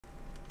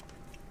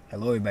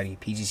Hello everybody,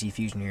 PGC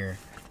Fusion here.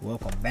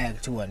 Welcome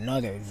back to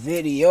another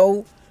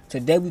video.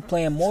 Today we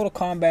playing Mortal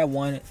Kombat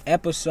 1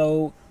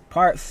 episode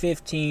part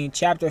 15,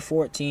 chapter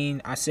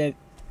 14. I think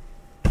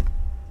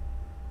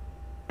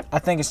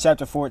it's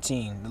chapter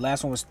 14. The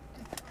last one was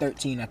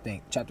 13, I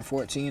think. Chapter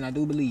 14, I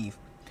do believe.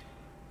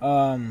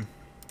 Let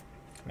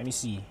me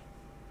see.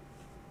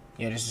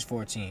 Yeah, this is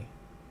 14.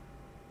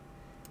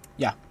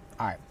 Yeah,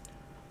 alright.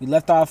 We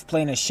left off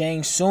playing as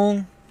Shang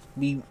Tsung.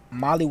 We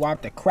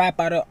mollywopped the crap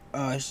out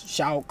of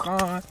Shao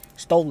Kahn,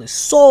 stole his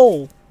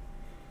soul,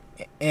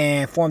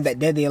 and formed that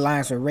deadly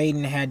alliance with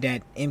Raiden. Had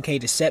that MK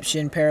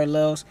Deception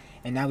parallels,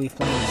 and now we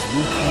playing as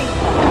Liu Kang.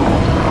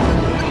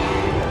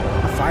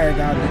 Fire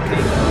God Liu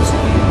Kang.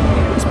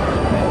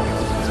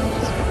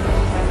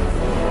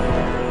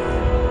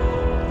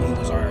 He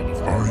was already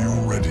fired. Are you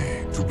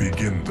ready to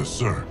begin the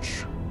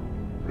search?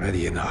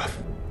 Ready enough.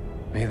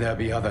 May there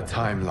be other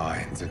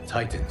timelines and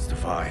titans to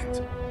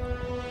find.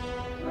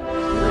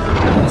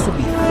 This would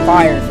be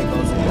fire if it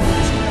goes in the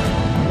direction.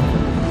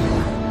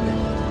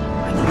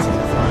 I can see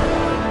the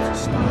fire.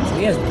 Stop. So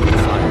he has blue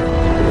fire.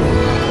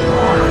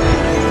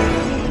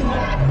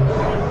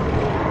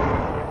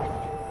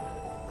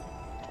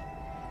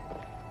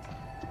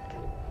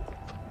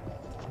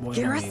 Boy,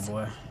 Gareth?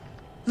 boy.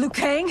 Liu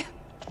Kang?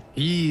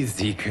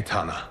 Easy,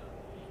 Katana.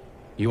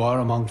 You are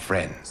among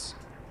friends.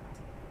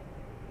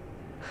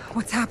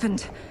 What's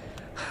happened?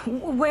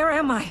 Where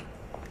am I?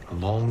 A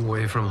long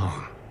way from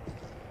home.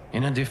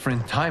 In a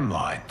different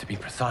timeline, to be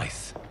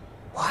precise.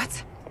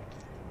 What?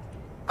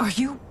 Are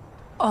you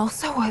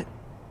also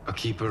A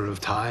keeper of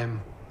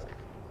time?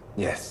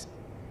 Yes.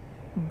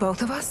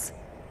 both of us?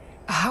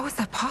 How is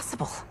that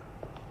possible?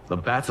 The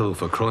battle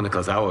for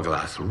Chronica's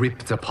hourglass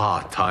ripped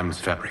apart time's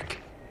fabric.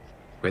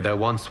 Where there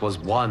once was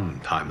one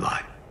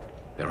timeline,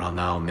 there are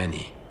now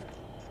many.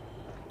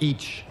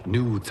 Each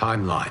new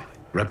timeline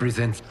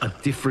represents a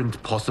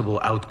different possible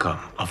outcome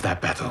of that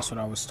battle. That's what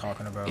I was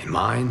talking about. In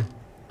mine,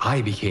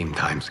 I became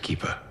Time's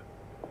Keeper.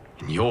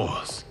 In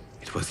yours,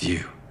 it was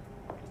you.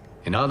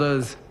 In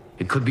others,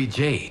 it could be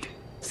Jade,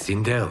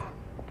 Sindel,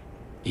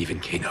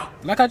 even Kano.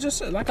 Like I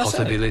said.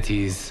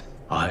 Possibilities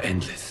are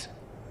endless.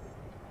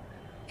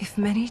 If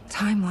many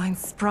timelines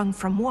sprung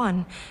from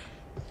one,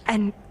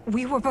 and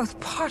we were both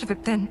part of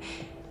it, then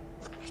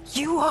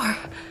you are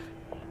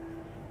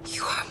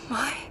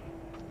my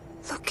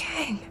Liu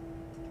Kang.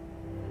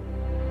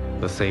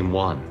 The same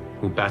one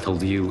who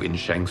battled you in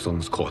Shang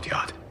Tsung's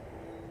courtyard.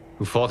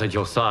 Who fought at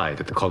your side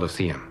at the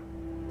Colosseum.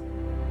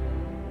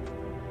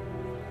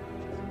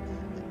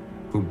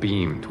 Who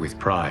beamed with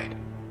pride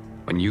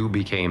when you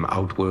became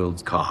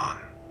Outworld's Khan.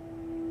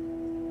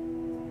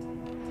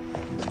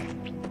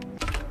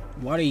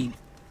 Why are they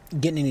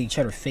getting in each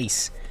other's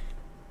face?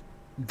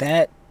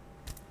 That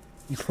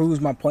proves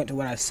my point to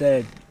what I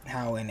said.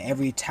 How in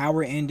every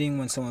tower ending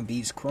when someone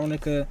beats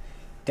Kronika,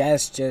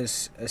 that's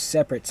just a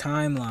separate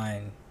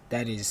timeline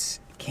that is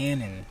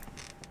canon.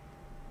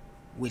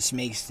 Which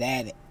makes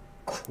that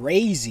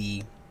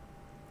crazy.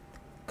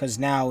 Because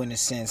now, in a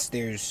sense,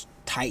 there's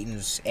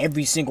titans.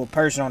 Every single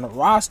person on the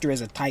roster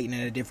is a titan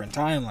in a different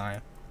timeline.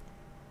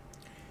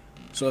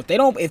 So if they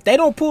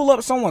don't pull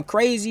up someone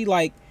crazy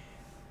like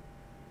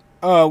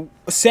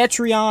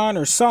Cetrion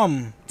or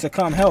some to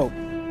come help.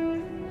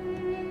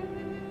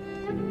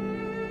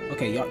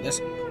 Okay, y'all, that's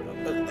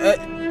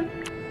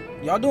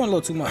y'all doing a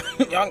little too much.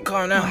 Y'all can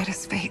calm down. Why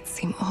does fate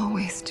seem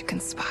always to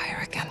conspire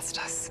against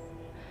us?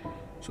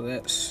 So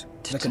that's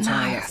To the Katana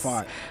deny that us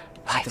fought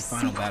at the life's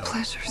final simple battle.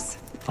 pleasures.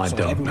 I So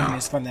don't everyone know.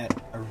 is from that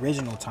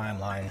original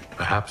timeline.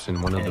 Perhaps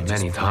in one of And the it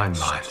just many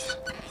flashed. timelines.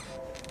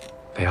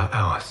 They are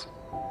ours.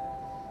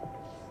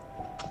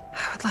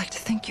 I would like to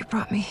think you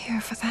brought me here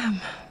for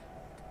them.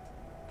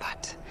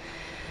 But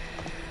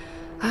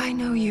I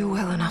know you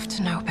well enough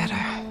to know better.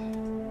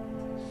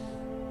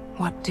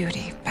 What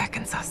duty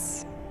beckons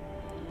us?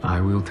 I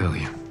will tell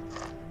you.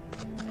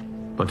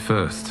 But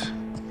first,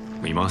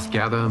 we must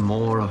gather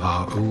more of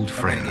our old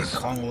friends.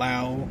 Kung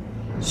Lao,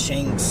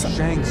 Shang Tsung.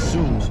 Shang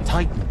Tsung,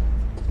 Titan,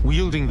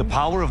 wielding the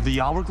power of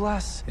the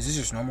hourglass? Is this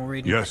just normal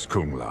Raiden? Yes,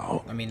 Kung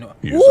Lao. I mean, no.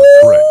 He is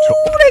a threat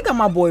to... They got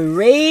my boy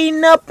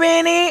Raiden up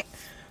in it.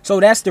 So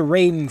that's the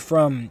Raiden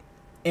from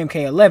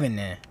MK11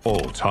 then. all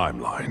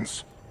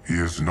timelines. He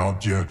is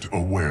not yet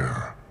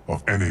aware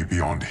of any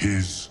beyond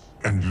his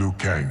and Liu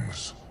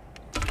Kang's.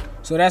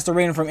 So that's the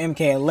Raiden from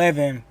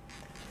MK11.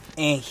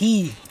 And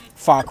he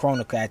fought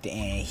Kronika at the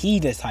end. He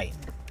the Titan.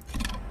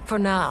 For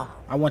now,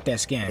 I want that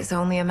skin. it's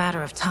only a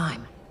matter of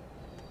time.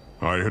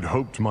 I had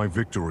hoped my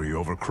victory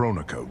over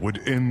Kronika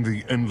would end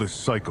the endless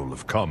cycle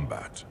of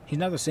combat. He's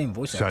not the same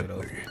voice actor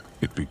though. Sadly,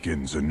 it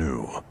begins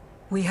anew.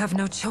 We have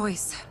no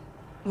choice.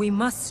 We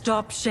must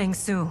stop Shang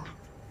Tsung.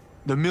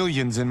 The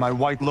millions in my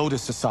White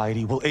Lotus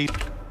Society will aid.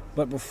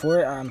 But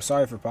before, I'm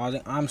sorry for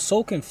pausing. I'm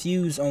so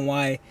confused on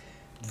why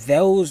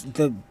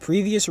the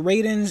previous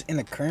Raidens and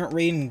the current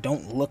Raiden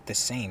don't look the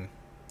same.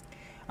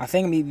 I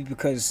think maybe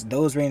because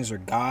those Raidens are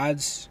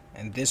gods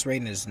and this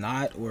Raiden is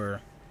not,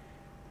 or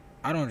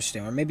I don't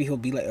understand. Or maybe he'll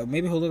be like, or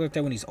maybe he'll look like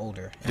that when he's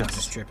older. And I'm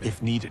just tripping.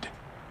 if needed.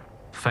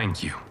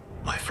 Thank you.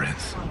 my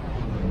friends.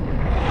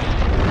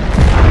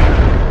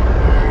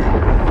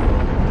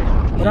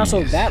 But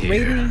also that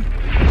Raiden,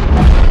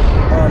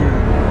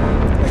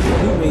 like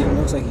the new Raiden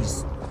looks like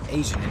he's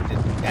Asian,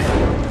 and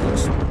that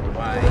looks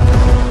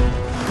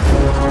white.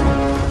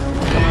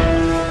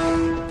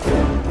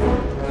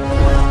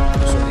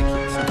 So they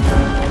keep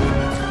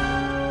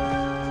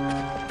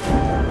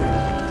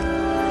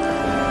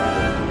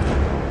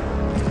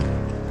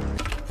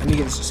Let me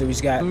get this. So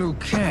he's got Liu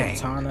Kang.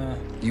 Katana.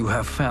 You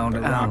have found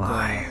Baraka,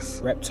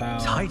 allies. Reptile,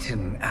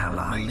 Titan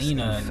allies.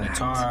 Melina, in fact.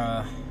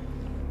 Natara,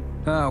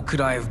 How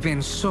could I have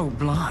been so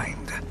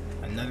blind?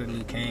 another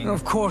Liu Kang.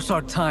 Of course,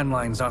 our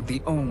timelines aren't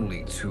the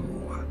only two.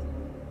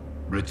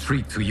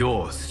 Retreat to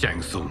yours,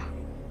 Shang Tsung.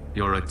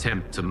 Your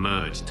attempt to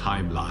merge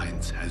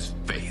timelines has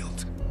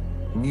failed.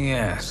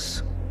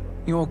 Yes,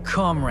 your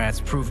comrades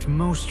proved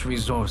most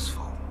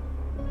resourceful.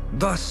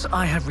 Thus,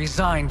 I have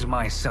resigned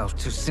myself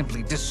to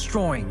simply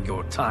destroying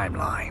your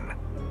timeline.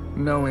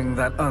 Knowing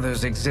that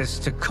others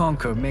exist to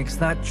conquer makes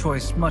that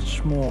choice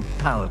much more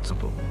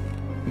palatable.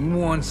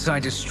 Once I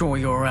destroy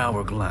your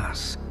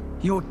hourglass,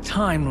 your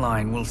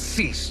timeline will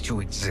cease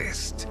to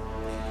exist.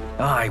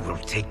 I will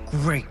take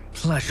great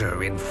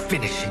pleasure in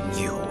finishing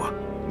you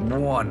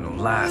one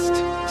last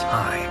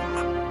time.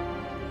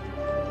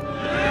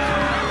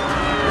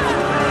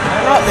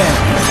 Not then.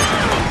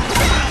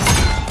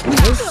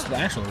 This is the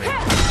actual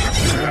Raiden.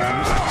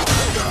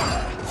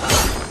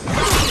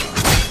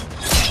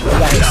 He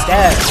got his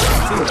stab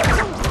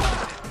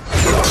too.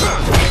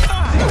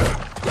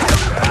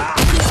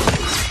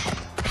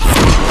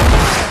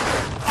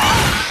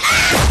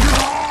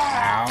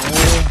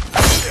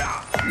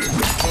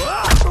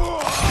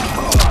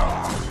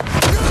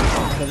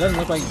 It doesn't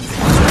look like he's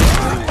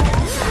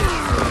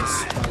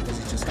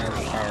just kind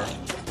of power.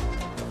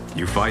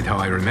 You fight how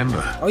I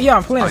remember. Oh yeah,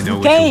 I'm playing I know Liu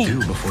what Kang.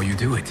 you'll do before you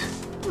do it.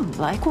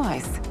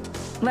 Likewise.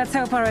 Let's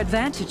hope our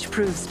advantage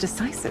proves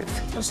decisive.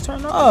 Let's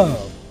turn up.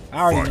 Oh,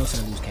 I already know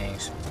some of these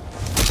Kangs.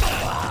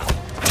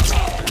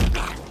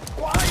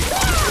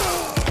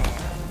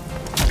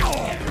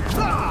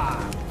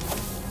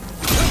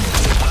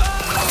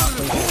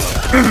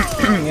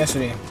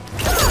 Yesterday.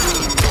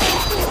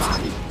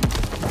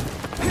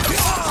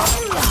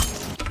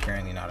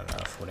 Apparently not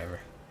enough, whatever.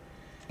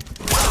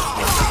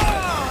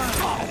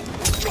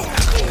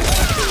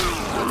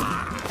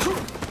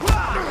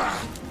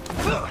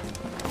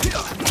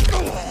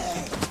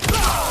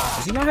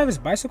 Does he not have his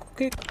bicycle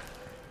kick?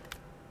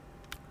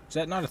 Is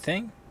that not a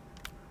thing?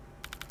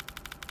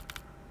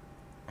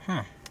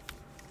 Huh.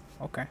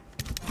 Okay.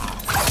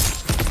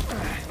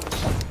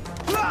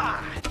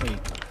 Wait,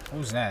 what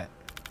was that?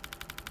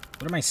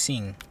 What am I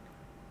seeing?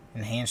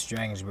 Enhanced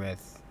Dragon's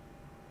Breath.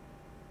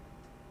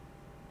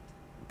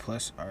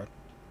 Plus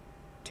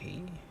RT?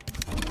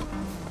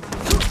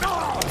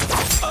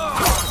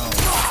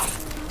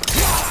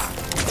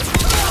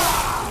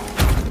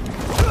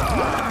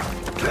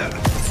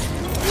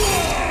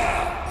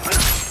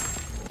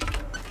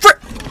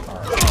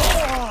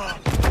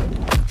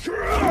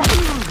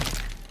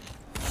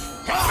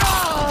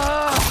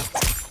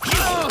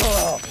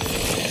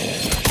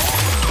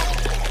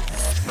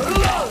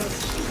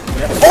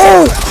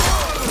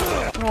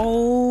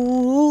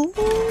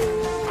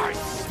 I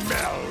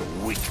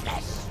smell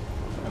weakness.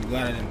 I'm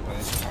glad I didn't play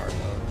this hard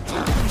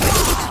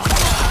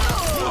mode.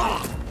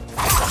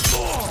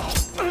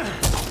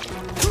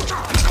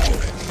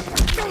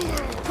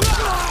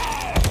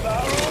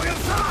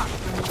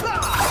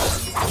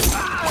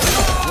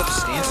 What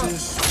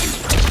stances?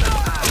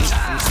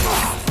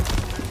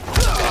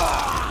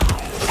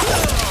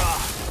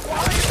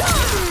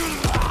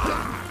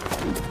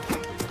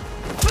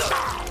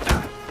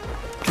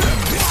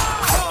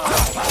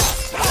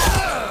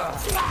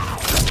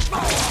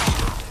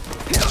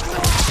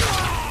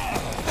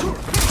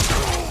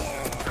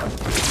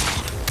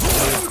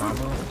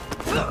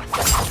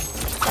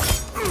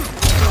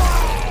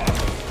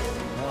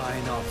 Why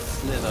not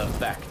slither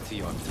back to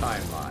your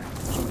timeline?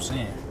 That's what I'm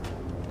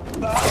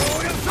saying.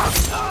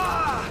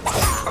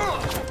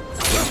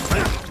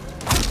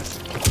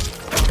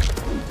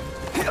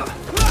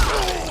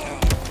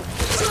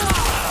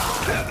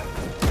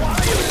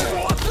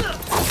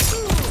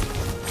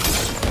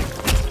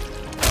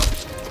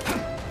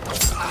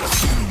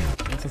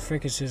 What the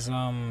frick is his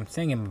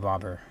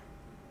thingamabobber?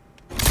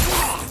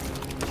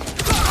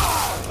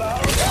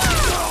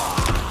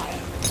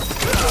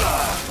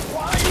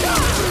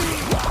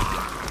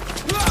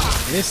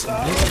 This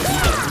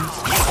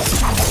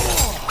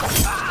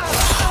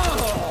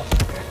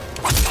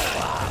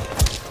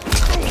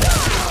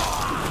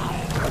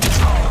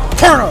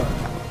Turtle!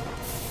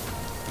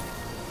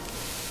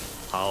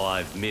 How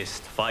I've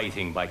missed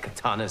fighting by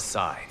Katana's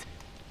side.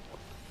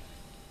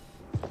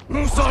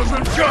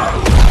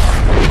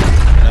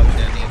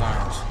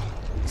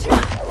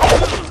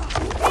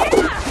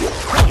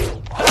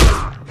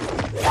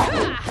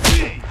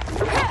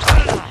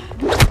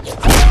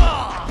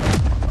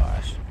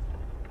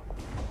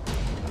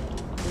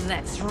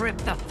 Let's rip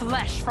the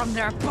flesh from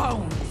their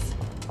bones.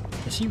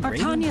 Is she Are Raiden?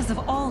 Tanya's of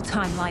all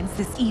timelines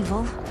this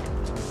evil?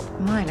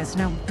 Mine is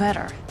no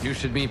better. You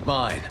should meet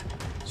mine.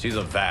 She's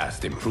a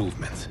vast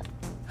improvement.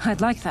 I'd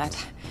like that.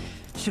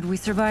 Should we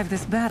survive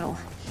this battle?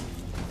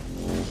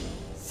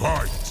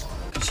 Fight!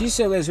 She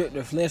said let's rip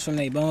the flesh from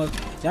their bones.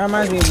 That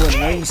reminds me of what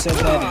Raiden said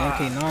that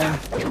in MK9.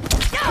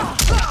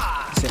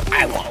 He said,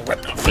 I want to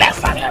rip the flesh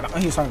from their bones.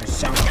 He was talking to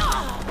Shang.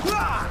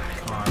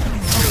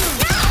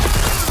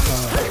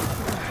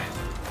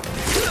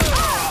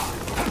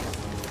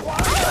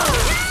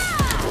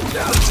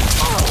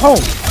 Oh,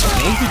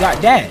 okay, he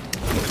got that.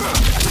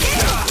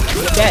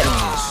 Get that in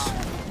this.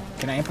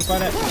 Can I amplify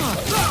that?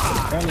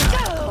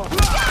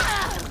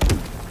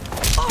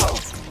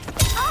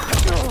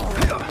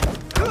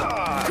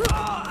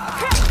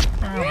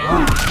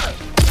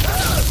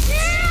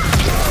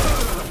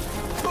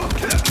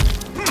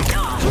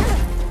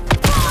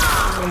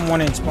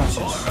 One-inch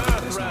punches.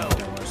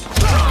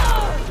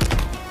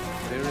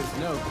 There is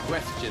no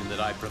question that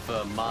I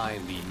prefer my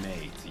Li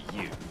Mei to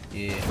you.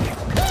 Yeah.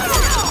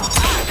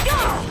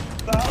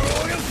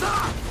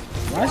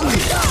 Why is he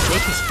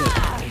shaking stick?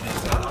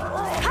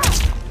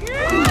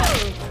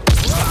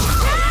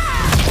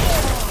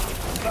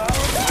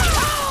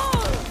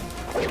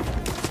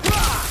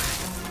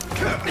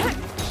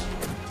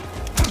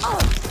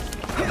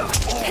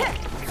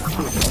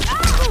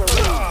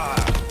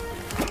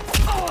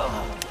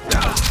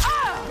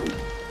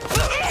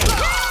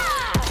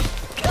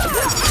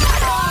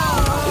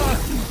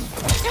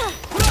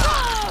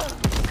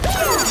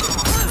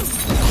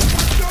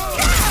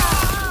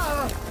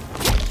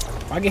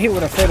 If I get hit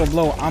with a fatal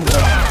blow, I'm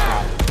going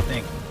to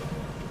think.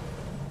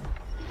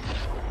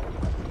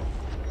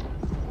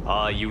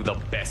 Are you the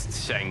best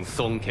Shang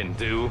Tsung can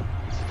do?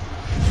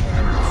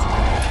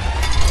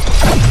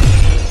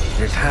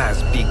 It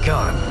has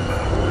begun.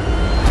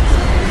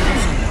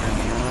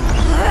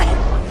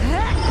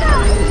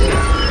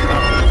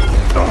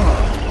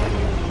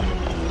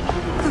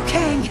 Liu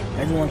Kang!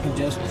 Everyone can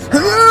just...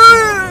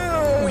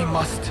 We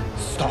must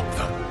stop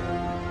them.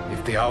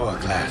 If the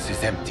hourglass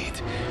is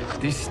emptied,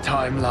 this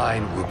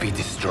timeline will be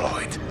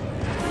destroyed.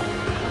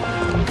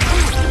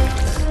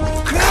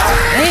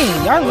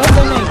 Dang, y'all love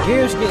them and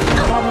gears getting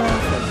problem.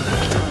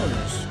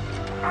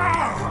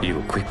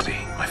 Heal quickly,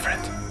 my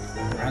friend.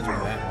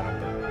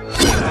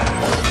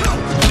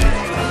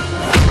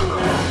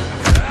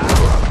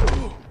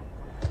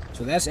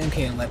 So that's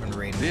MK11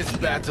 Raiden. This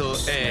battle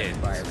ends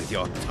with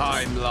your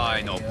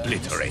timeline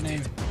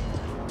obliterated.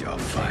 Your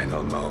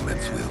final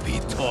moments will be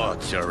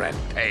torture and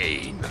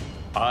pain.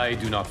 I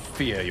do not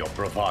fear your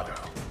bravado.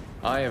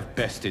 I have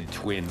bested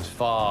twins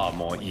far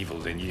more evil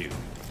than you.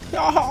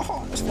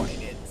 Oh, that's funny,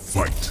 dude.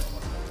 Fight!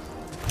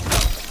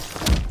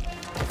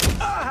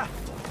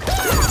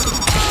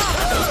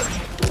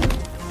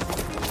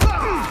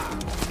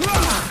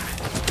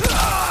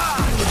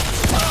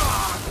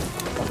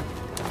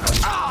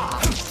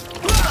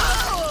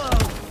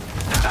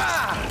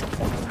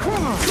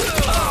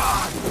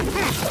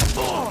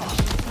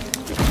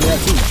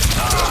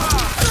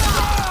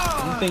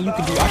 Anything you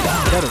can do, I can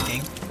do better,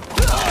 gang.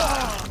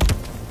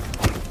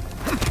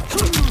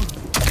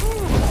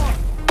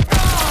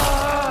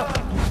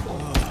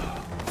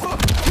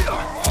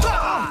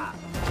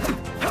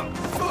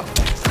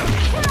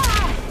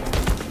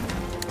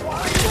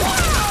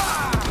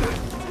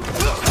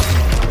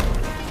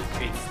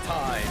 It's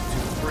time to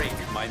break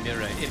my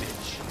mirror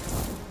image.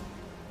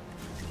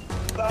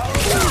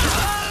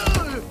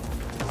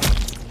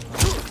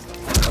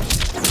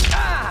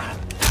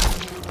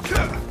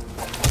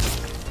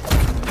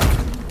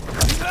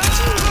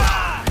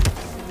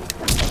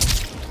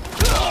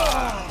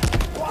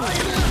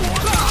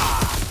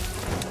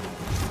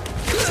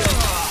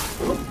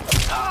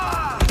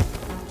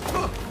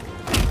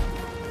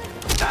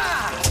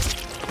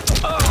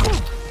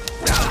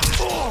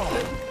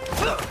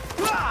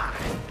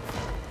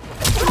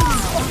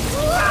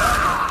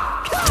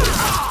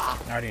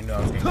 I already know I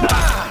was gonna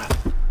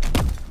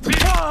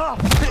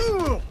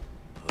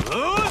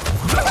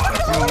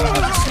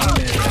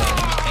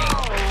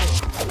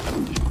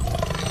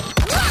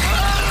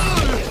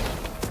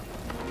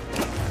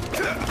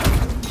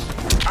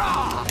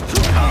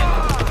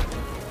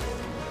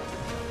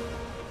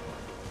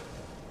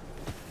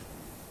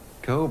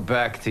Go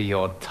back to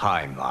your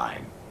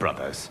timeline,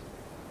 brothers.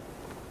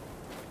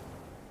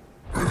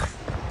 We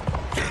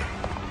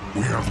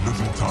have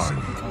little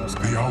time.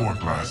 The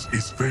hourglass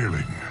is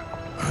failing.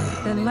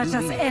 Then let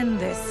us end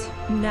this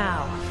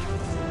now.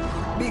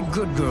 Be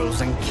good girls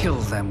and kill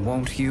them,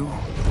 won't you?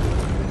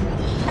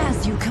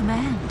 As you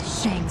command,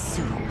 Shang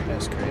Tsung.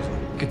 That's crazy.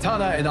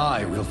 Katana and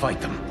I will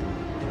fight them.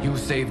 You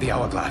save the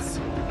hourglass.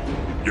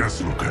 Yes,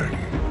 Liu Kang.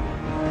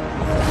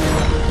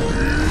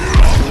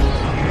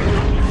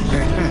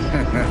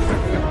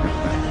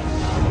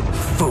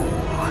 Fool.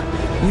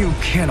 You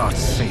cannot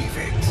save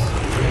it.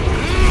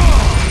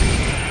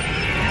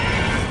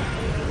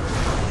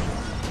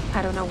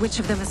 I don't know which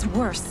of them is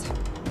worse.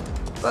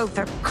 Both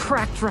are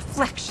cracked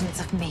reflections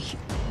of me.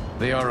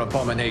 They are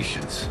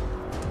abominations.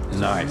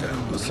 Neither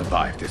will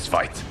survive this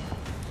fight.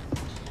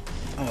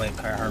 I'm gonna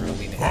let her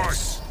movie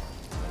next.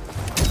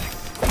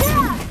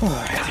 Fight!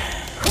 Alright.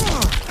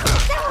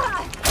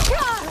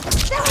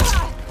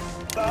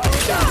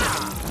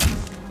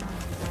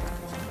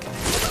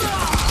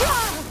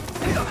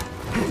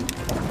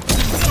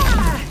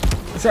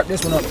 Let's wrap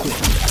this one up quick.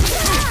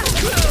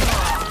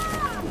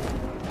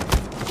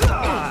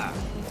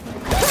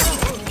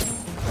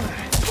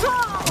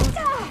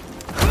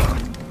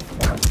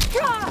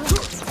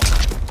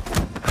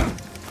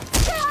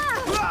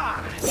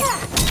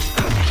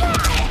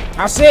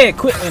 I said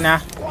quickly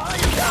now.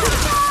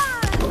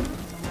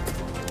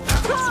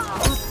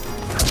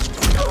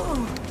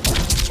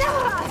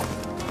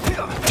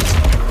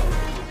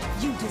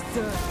 You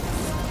deserve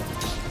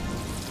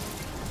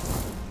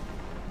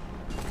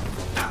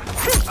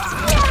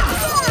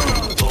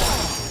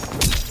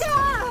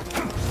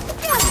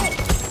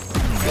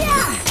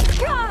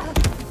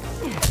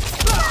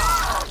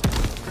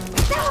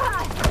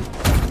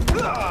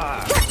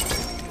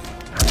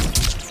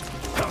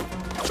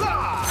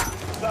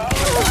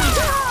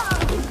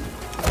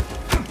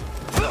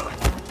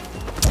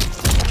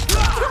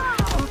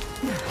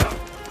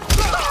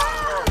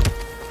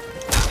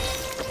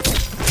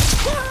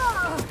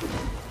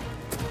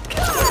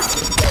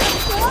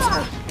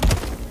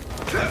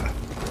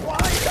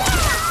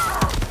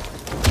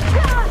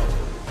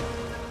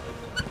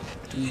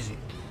Easy.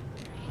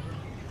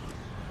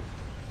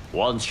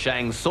 Once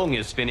Shang Tsung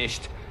is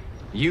finished,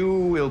 you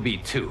will be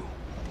too.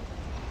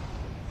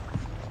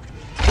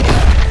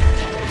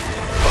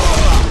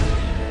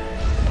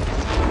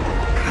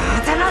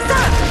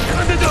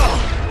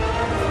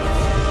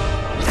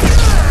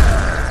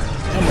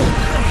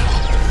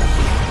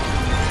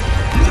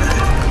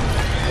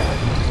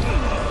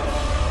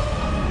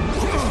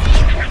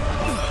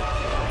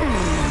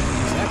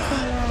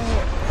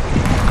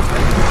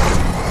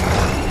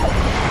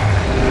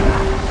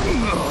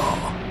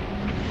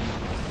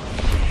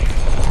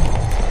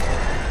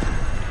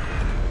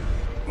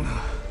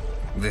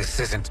 This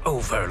isn't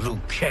over, Liu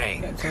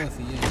Kang. It's just...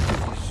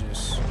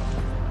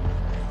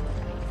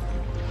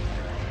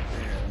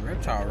 Yeah,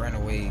 Reptile ran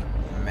away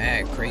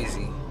mad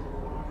crazy.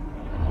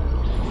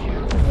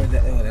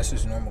 Oh, that's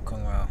just normal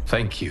Kung Lao.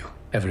 Thank you,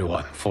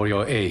 everyone, for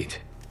your aid.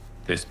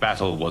 This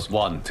battle was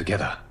won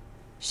together.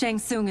 Shang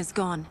Tsung is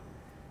gone,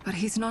 but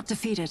he's not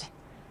defeated.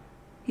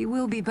 He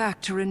will be back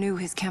to renew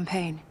his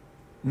campaign.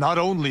 Not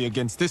only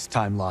against this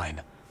timeline,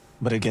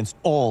 but against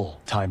all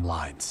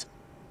timelines.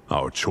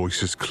 Our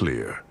choice is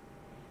clear.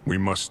 We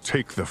must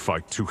take the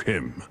fight to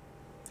him.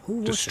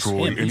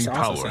 Destroy any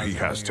power he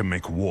has to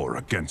make war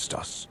against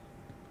us.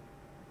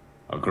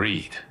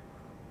 Agreed.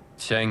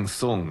 Shang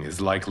Tsung is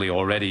likely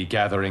already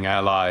gathering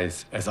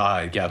allies as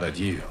I gathered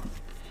you.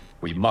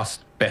 We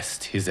must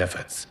best his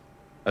efforts.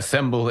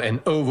 Assemble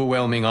an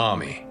overwhelming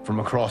army from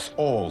across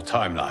all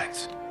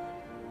timelines.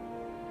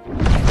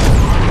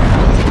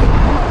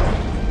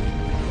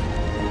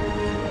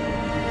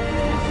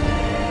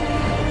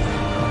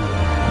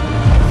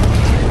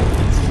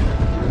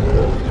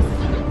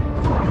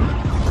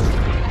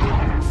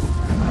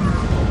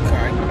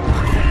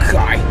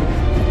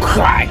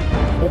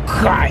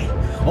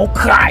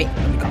 Okay.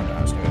 Let me calm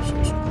down.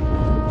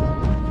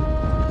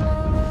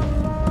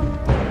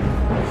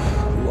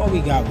 Who all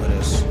we got with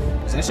us?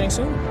 Is that Shang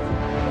Tsung?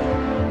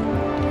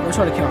 We're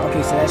trying to count.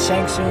 Okay, so that's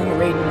Shang Tsung,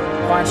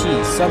 Raiden, Quan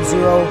Chi,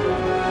 Sub-Zero.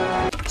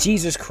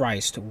 Jesus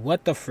Christ,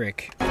 what the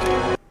frick?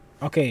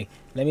 Okay,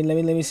 let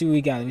me see what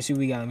we got.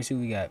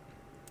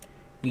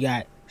 We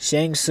got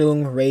Shang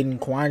Tsung, Raiden,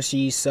 Quan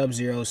Chi,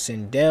 Sub-Zero,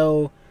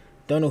 Sindel.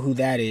 Don't know who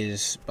that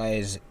is by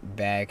his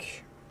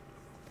back.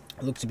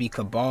 Look to be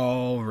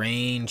Cabal,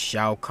 Rain,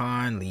 Shao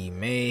Kahn, Li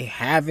Mei,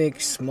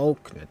 Havoc,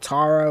 Smoke,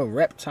 Natara,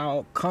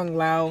 Reptile, Kung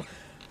Lao,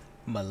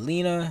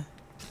 Melina.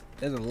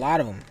 There's a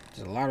lot of them.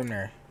 There's a lot of them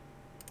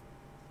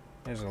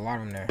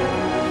there.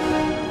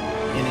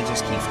 And it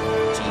just keeps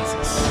going.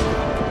 Jesus.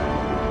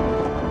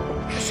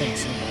 That's saying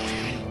so much.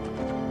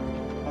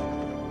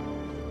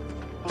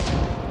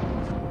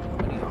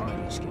 How many are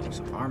these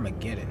skills?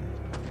 Armageddon.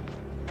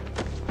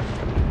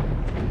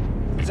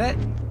 Is that...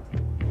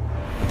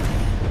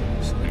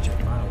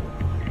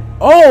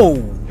 Oh,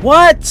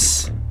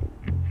 what?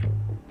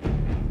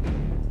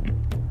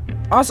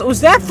 Also,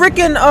 was that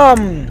freaking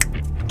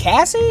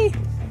Cassie?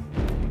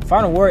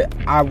 Final word.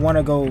 I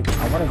wanna go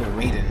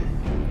Raiden.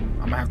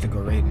 I'm gonna have to go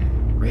Raiden.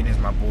 Raiden is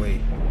my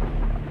boy.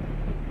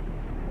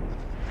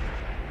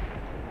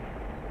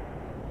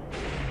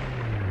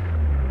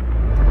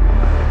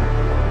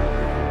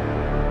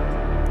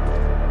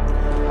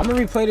 I'm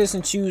gonna replay this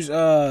and choose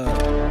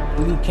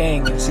Liu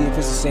Kang and see if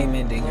it's the same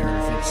ending or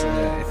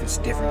if it's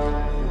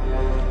different.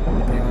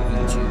 Depending on who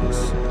you choose.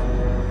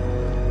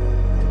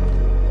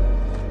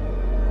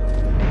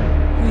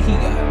 Who he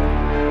got?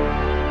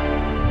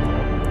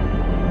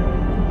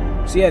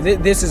 So yeah,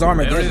 this is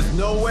Armageddon. There is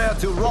nowhere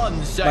to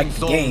run, Shang like the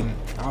Tsung. game,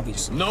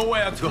 obviously.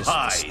 Nowhere to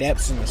hide. The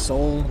steps and the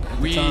soul.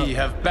 We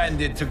have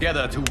banded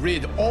together to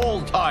rid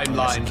all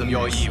timelines of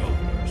your evil.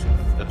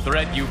 The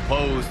threat you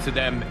pose to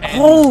them ends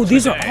Oh,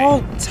 these today. are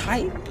all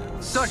tight.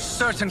 Such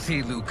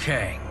certainty, Liu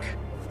Kang,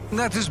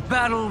 that this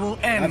battle will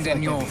end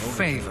in your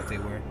favor.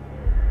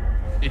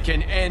 It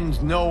can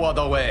end no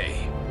other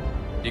way.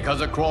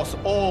 Because across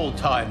all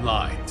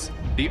timelines,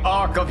 the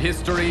arc of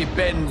history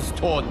bends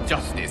toward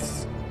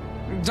justice.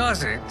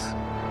 Does it?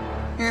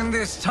 In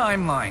this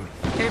timeline,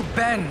 it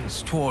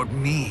bends toward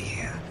me.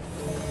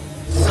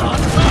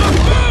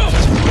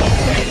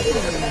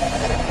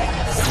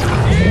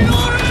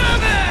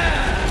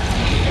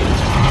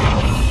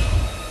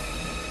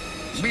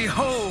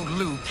 Behold,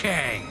 Liu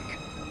Kang,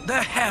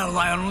 the hell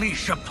I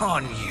unleash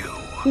upon you.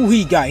 Who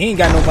he got? He ain't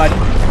got nobody.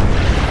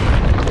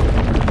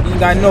 He ain't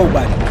got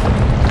nobody.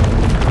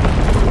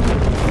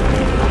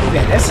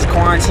 Yeah, this is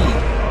quarantine.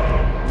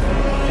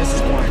 This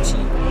is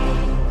quarantine.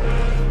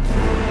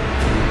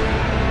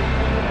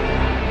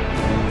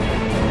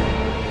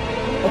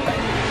 Okay.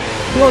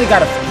 He only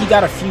got he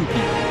got a few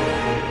people.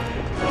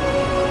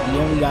 He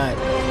only got a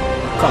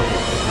couple.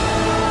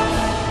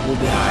 We'll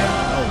be alright.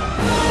 Oh.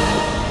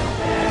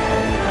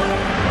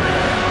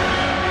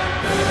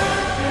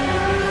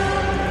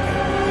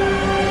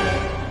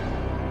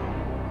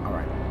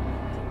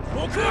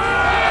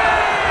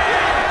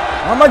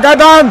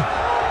 Armageddon!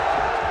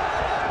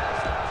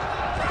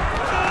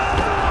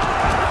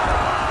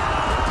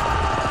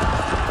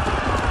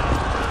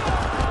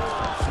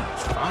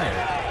 Fire.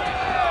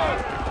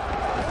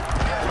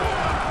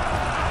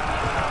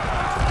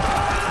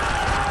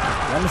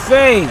 Run the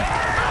fade.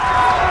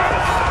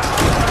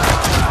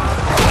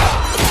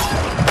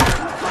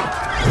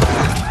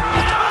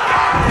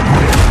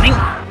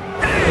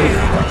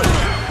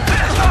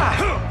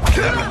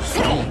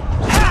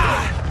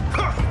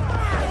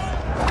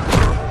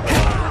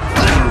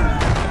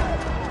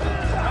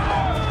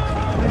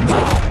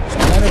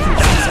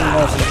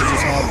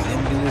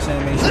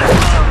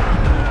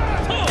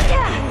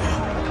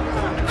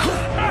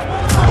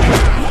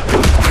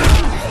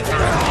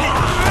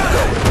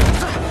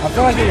 I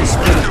feel like it was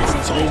fitting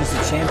since Raiden's the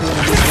champion of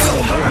this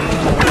game.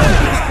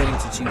 It's fitting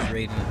to choose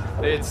Raiden.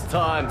 It's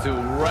time to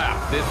wrap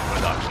this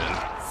production.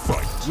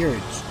 Fight. You're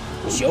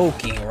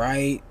joking,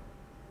 right?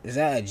 Is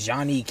that a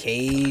Johnny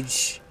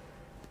Cage?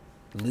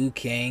 Liu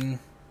Kang?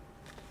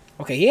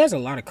 Okay, he has a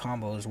lot of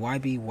combos.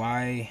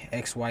 YBY,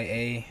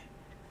 XYA,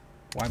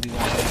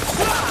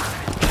 YBY.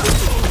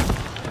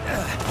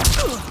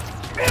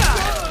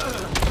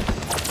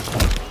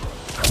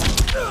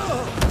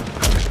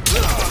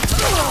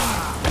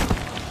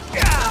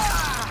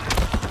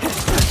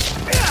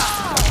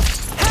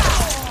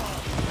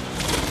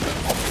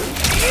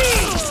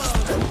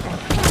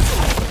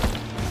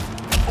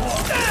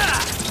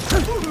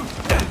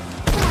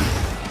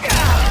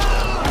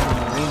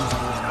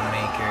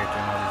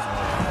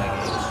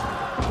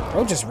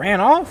 Bro just ran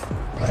off?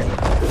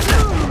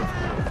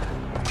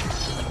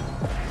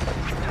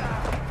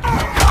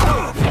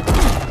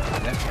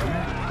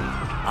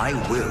 I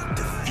will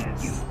defeat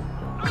you.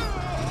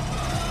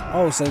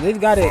 Oh, so they've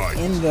got it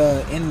in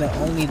the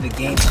only the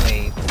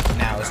gameplay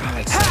now. It's not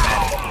like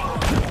cinematic.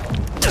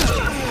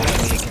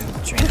 Maybe it can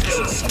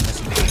transition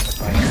seamlessly between the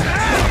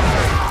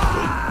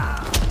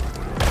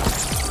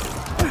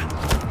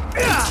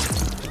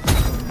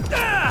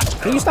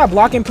fights. Can you stop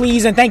blocking,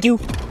 please, and thank you?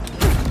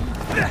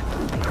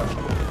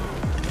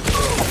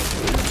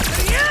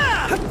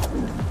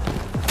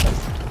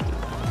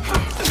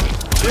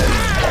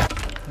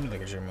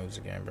 Look at your moves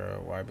again,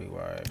 bro.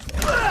 YBY.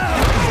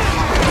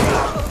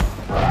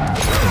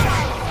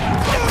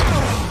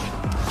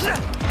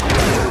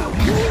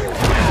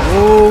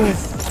 Move.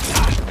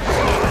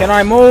 Can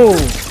I move?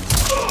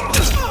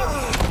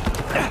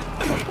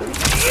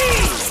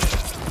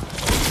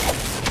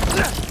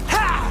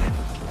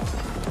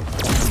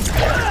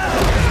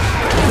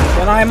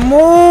 Can I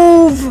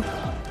move?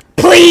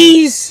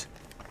 Please?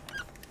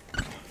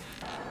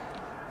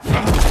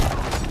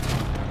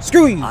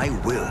 Screw you. I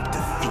will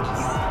defeat you.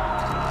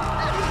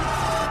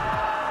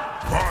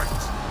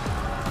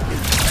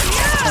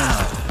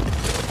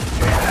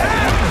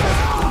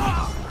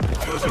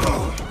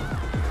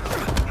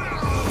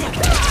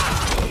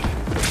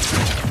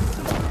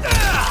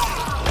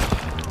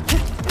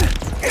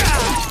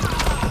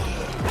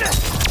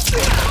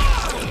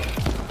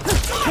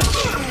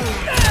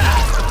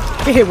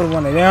 Get hit with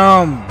one of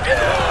them.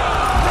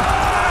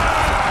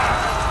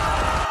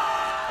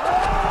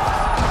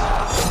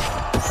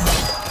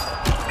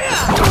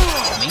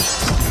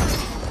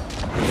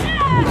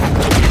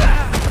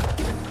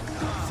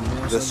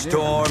 The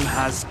storm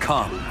has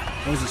come.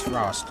 What is this,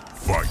 Frost?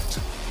 Fight.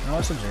 No,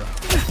 it's a zero.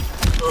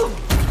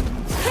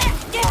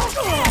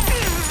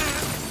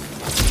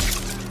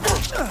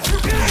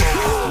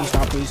 Can you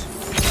stop, please?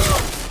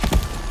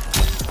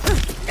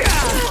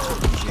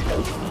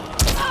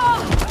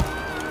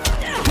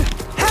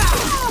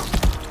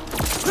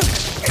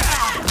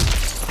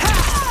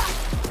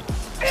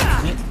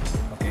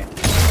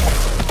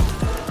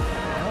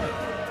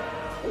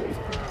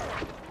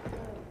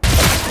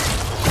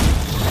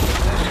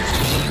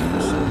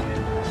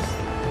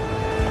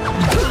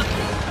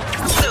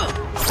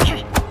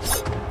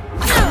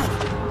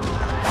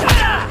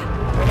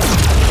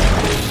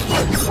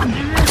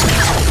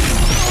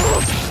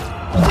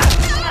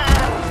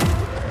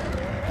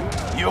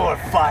 Your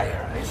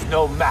fire is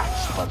no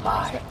match for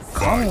mine.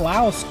 Kung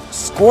Lao,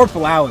 Scorp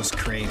Lao is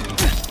crazy.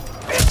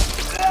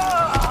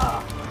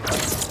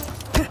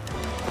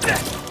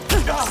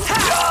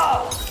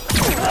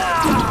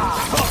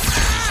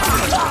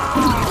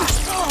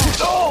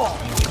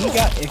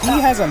 if he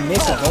has a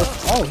mix of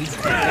both, oh, he's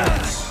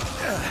yes.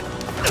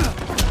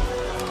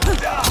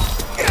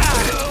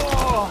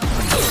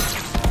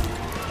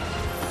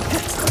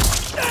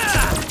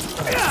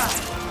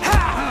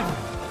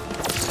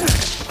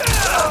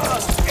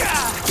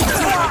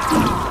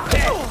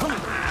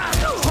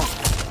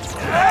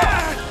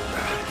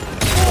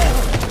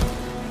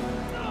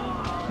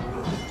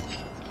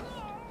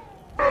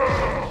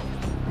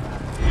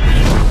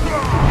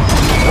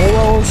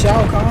 Oh,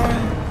 Shao Kahn.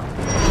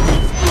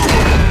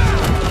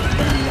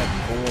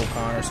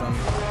 Or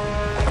something.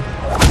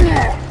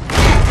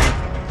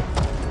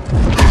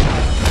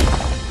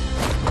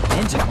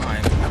 Ninja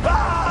Mime.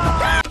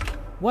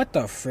 What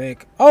the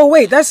frick? Oh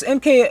wait, that's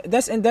MK.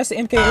 That's the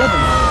MK11.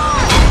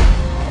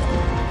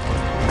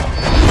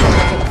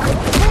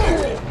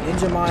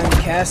 Ninja Mime,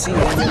 Cassie,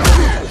 and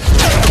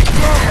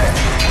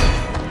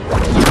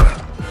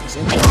it's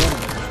MK11.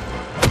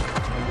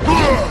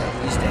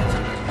 He's dead.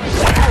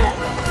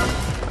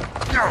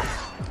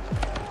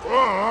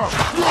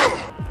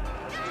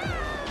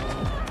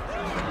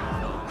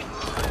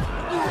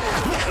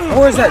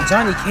 Or is that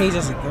Johnny Cage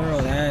as a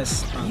girl?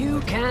 That's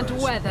you can't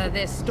weather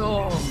this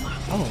storm.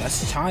 Oh,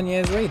 that's Tanya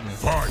as Raiden.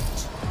 Fight.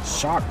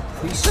 Sharp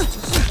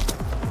priestess.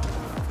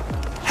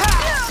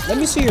 Let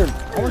me see her.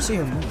 I want to see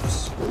her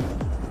moves.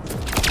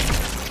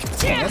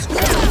 Damn, that's cool.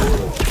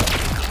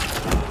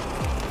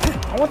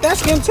 I want that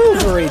skin too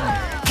for Raiden.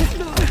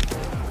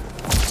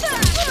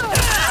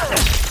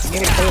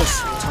 Get it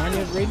close.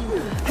 Tanya as Raiden.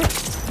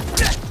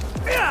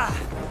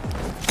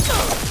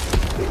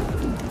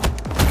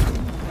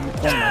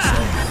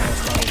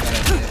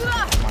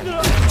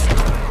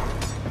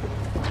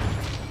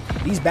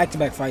 These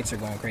back-to-back fights are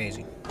going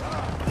crazy.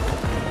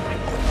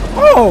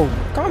 Oh,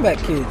 Combat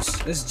Kids.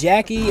 This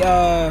Jackie,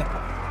 I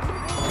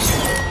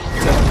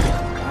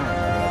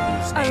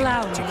don't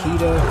know what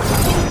Chiquita,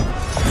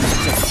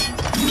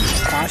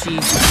 Kashi,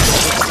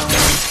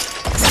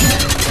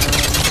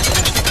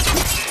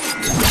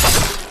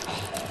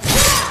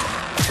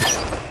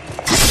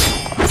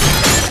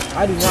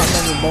 I do not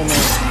remember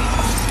Bowman's name.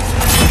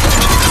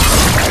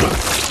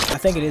 I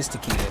think it is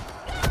Takeda.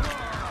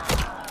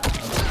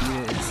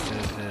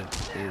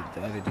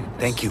 The other dude.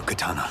 Thank you,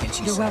 Katana.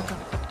 You're welcome.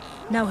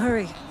 Now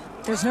hurry.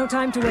 There's no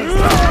time to waste.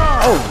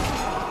 Oh!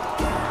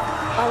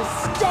 I'll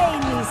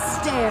stain these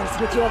stairs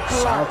with your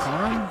blood. Shao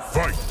Kahn?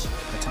 Fight!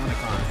 Katana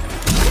Kahn.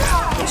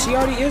 But she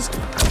already is.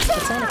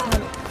 Katana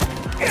Kahn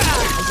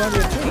is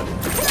already a queen.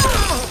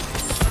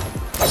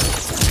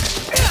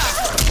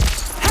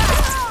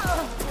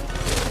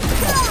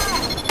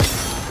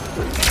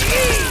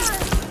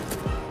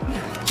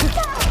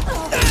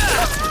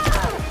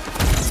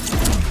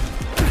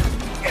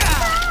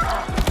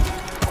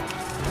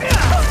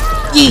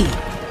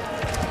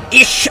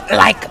 Ish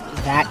like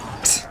that.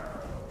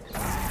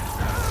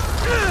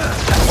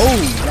 Oh,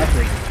 that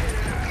Raiden.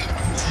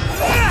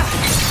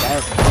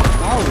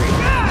 Dark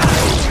Raiden.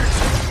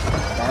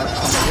 Dark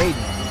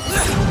Raiden.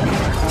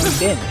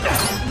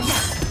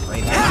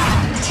 Raiden.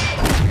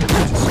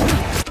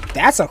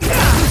 That's a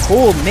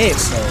cool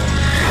mix, though.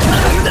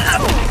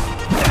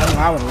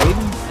 Allowing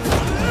Raiden.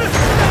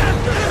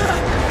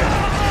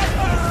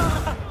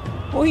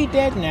 Oh, he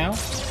dead now.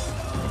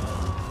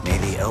 May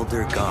the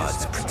Elder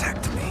Gods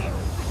protect me.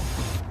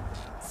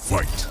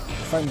 Fight!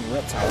 Fighting the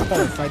reptile. I thought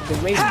we'd fight the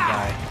Raiden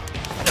guy.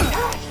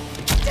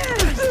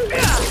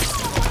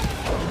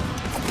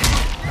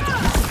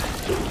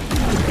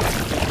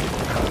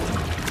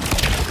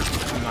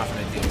 I'm not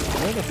gonna do it.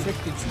 Where the frick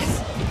did you...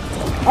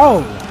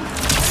 Oh!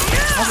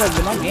 I was like,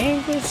 did my game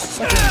glitch?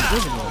 Something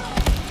invisible.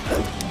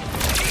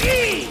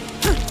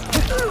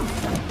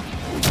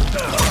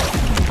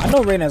 I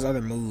know Raiden has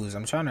other moves.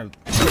 I'm trying to...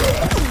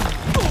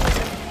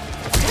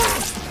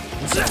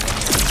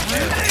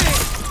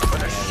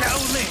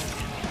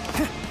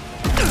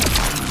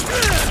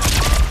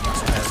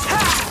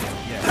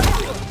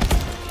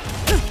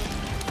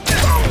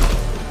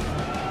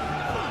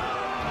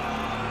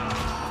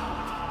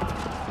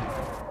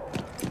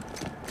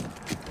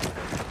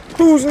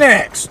 Who's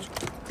next?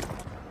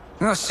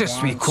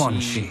 Assist me, Quan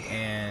Chi.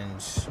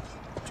 And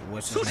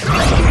what's his name?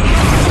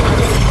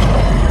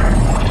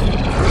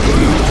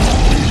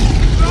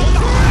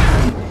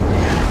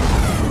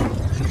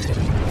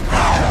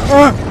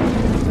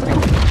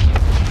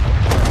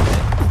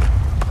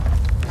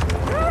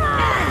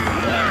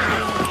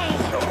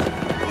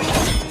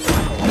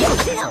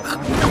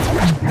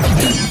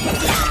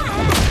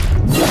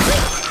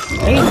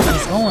 Raiden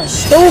is going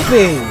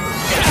stupid.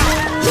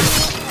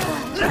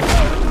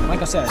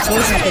 Like I said, I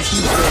chose him because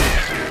he's the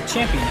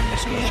champion in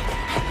this game.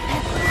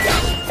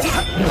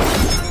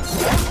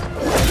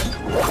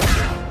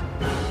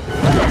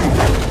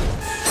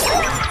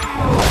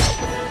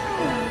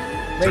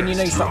 Raiden, you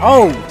know you're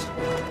oh!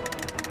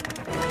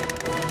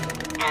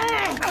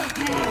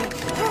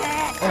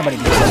 Nobody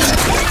did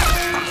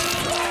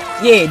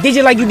that. Yeah, did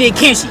you like you did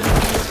Kenshi?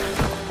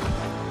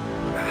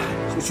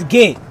 That's what you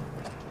get.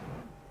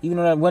 Even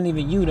though that wasn't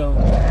even you, though.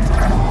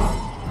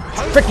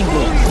 Freaking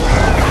good.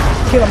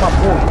 Killing my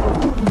boy.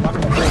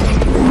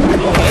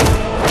 Okay.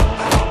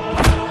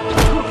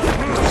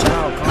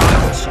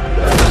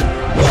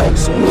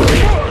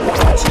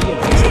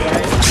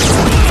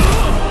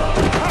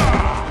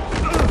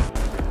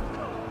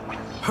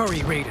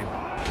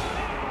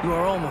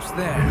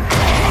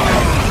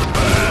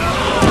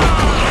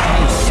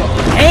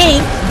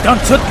 done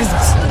took his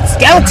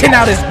skeleton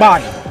out of his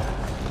body.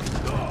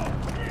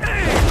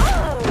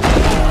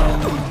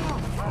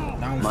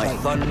 My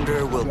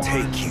thunder will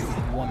take you.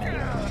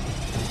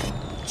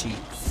 Gee.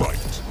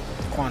 Fight.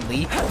 Quan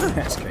Li?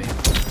 That's great.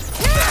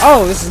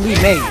 Oh, this is Li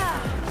Mei.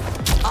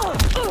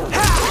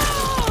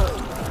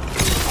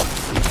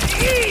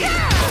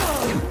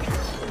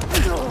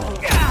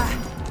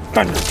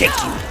 Thunder take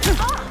you.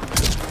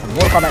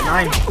 Mortal Kombat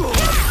 9.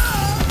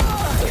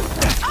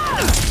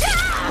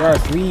 There are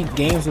 3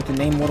 games with the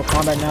name Mortal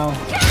Kombat now.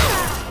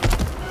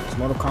 It's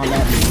Mortal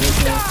Kombat, the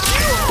original,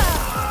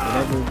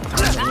 whatever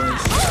time it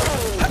was.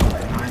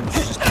 Kombat 9 was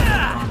just Mortal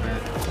Kombat,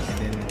 and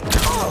then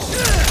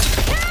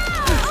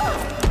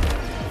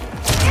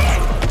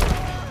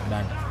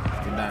done.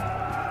 You're done.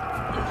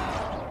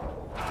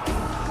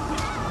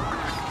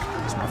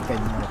 It's my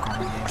favorite Mortal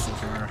Kombat game so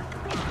far.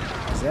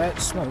 Is that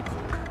Smoke?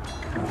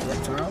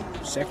 Reptile?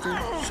 Sector?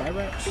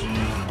 Cyrax?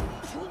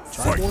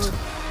 Triboard?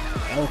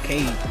 LK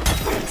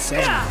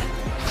 7.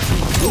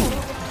 Ooh.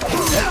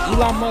 Is that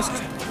Elon Musk? I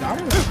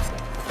don't know.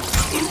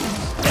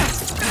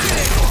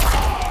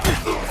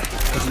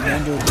 Because he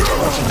named it a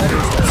bunch of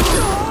letters.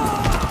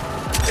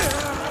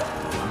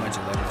 A bunch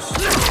of letters.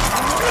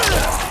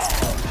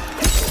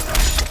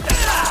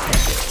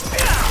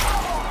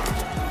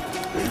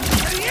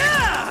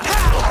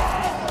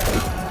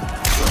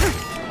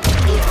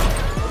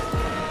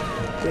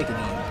 Take it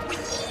easy.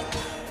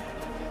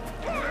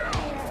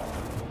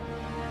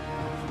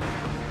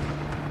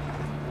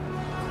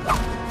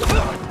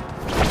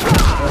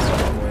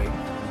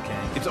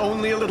 It's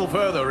only a little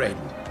further, Raiden.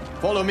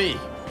 Follow me.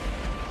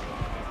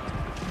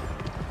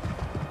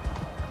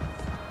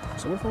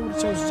 So what if I would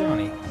have chose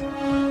Johnny?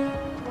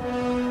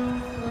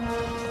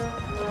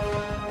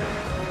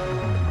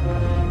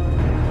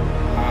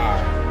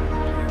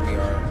 Here we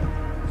are.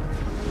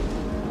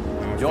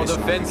 Your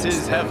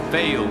defenses have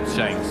failed,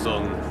 Shang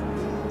Tsung.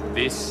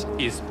 This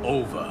is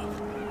over.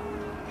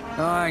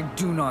 I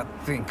do not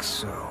think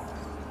so.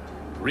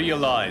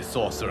 Realize,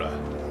 sorcerer,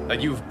 that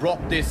you've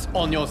brought this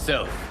on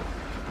yourself.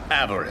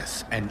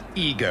 Avarice and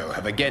ego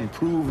have again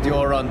proved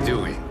your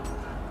undoing.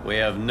 We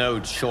have no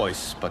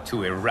choice but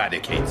to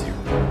eradicate you.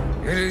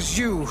 It is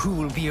you who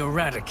will be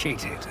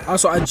eradicated.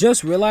 Also, I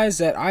just realized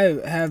that I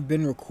have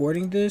been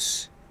recording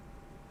this.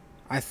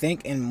 I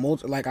think in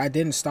like I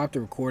didn't stop the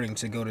recording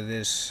to go to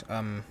this.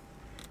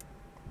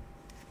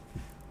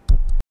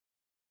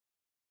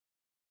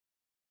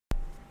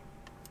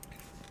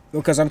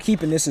 Because I'm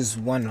keeping this as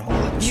one whole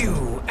episode.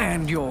 You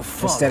and your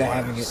followers. Instead of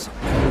having it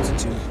into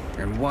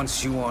 2. And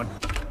once you are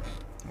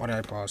why did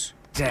I pause?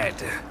 Dead,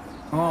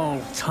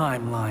 all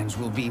timelines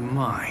will be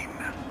mine.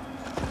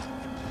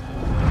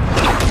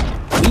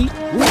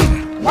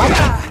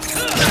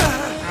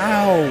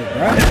 Ow,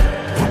 bro.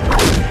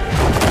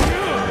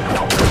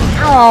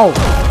 Ow!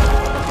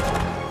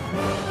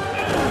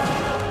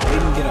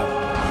 Didn't get up.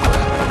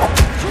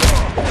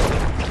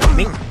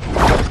 Mink.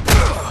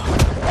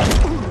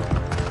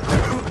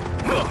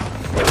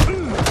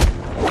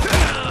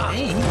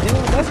 Hey, he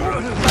doing that.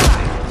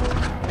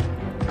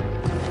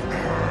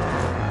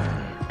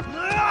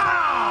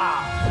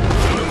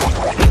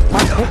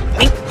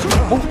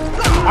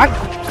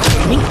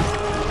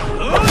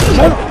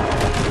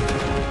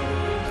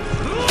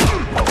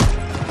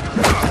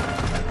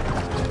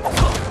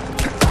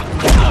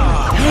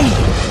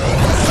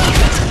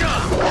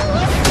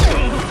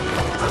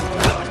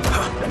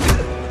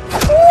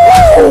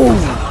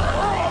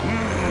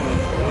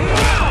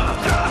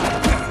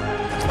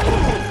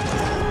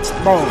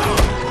 Bro.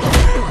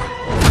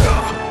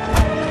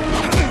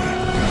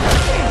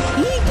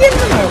 He giving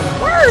him a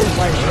word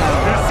like that.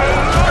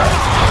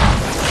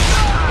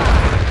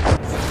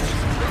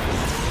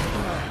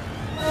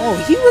 Oh,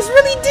 he was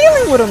really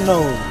dealing with him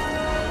though.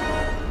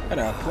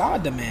 Gotta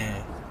applaud the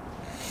man.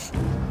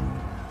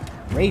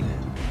 Raiden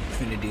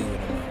finna deal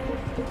with him.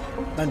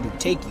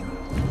 Undertake you.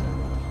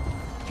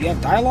 If you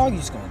have dialogue,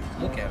 you're just gonna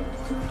look at him.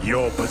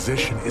 Your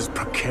position is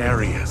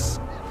precarious.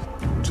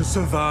 To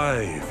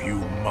survive, you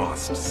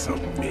must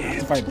submit.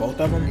 To fight both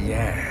of them?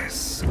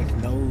 Yes. With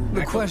no...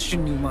 The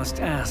question you must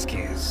ask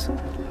is,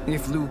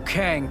 if Liu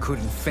Kang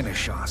couldn't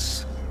finish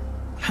us,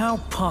 how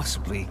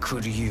possibly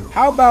could you?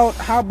 How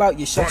about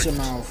you shut your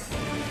mouth?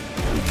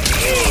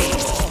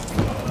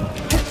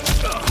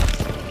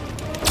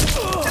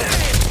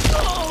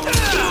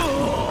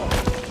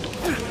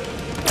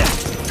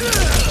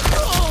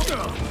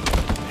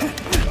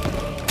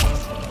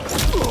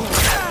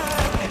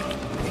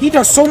 He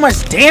does so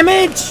much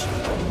damage!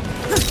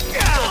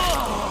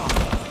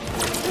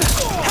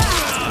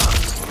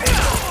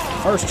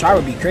 First try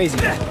would be crazy.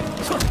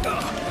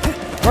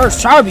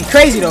 First try would be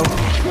crazy though.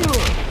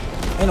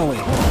 Ain't no way.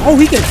 Oh,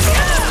 he can.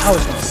 I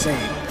was gonna say.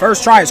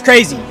 First try is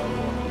crazy.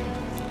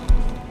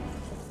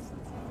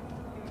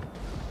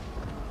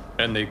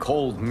 And they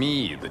called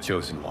me the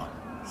Chosen One.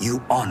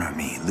 You honor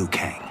me, Liu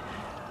Kang.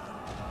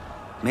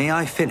 May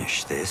I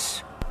finish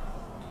this?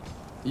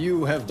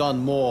 You have done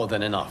more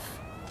than enough.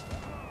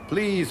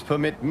 Please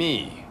permit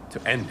me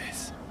to end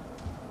this.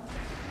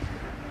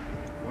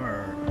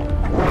 Word.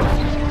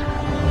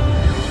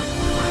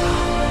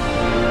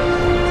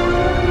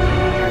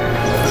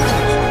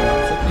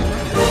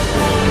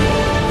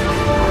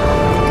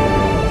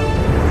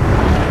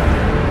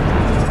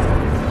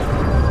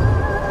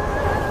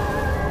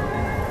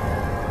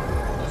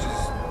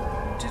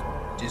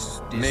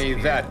 May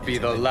that be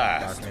the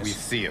last we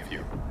see of you.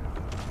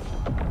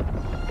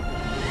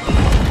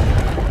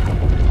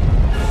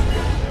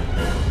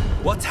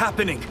 What's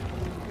happening?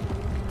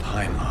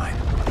 Timeline.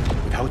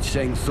 Without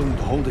Shang Tsung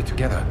to hold it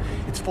together,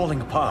 it's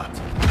falling apart.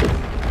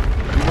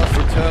 You must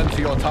return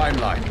to your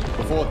timeline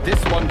before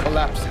this one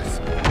collapses.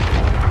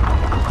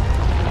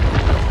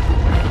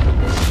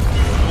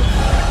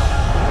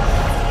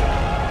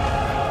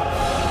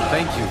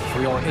 Thank you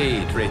for your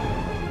aid,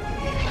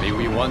 Raiden. May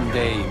we one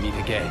day meet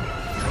again.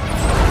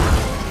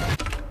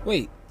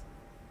 Wait.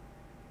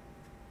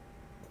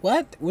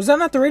 What? Was that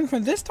not the Raiden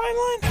from this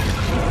timeline?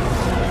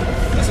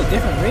 That's a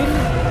different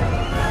Raiden?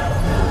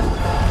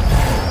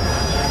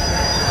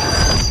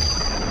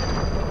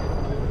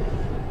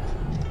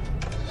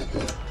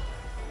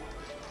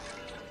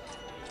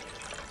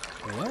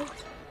 What?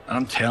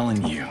 I'm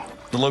telling you,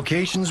 the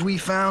locations we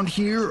found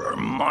here are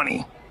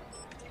money.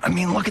 I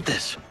mean, look at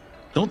this.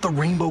 Don't the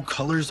rainbow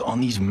colors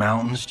on these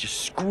mountains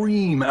just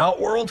scream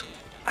Outworld?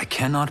 I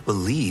cannot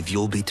believe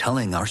you'll be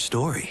telling our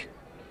story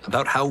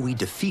about how we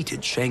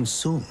defeated Shang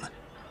Tsung.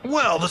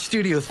 Well, the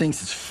studio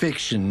thinks it's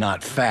fiction,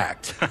 not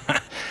fact.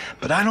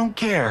 But I don't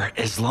care,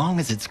 as long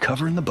as it's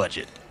covering the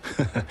budget.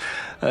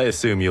 I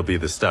assume you'll be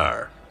the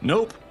star.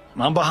 Nope,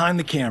 I'm behind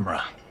the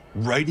camera,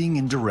 writing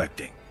and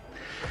directing.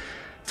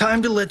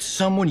 Time to let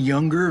someone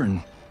younger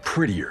and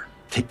prettier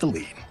take the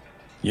lead.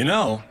 You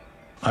know,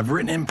 I've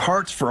written in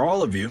parts for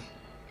all of you,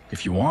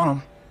 if you want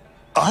them.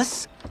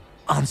 Us?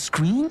 On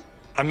screen?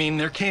 I mean,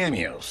 they're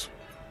cameos.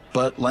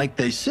 But like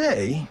they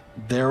say,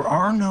 there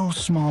are no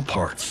small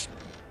parts.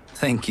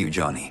 Thank you,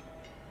 Johnny.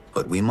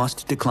 But we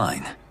must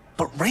decline.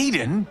 But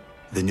Raiden?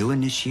 The new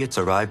initiates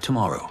arrive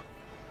tomorrow.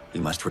 We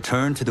must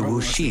return to the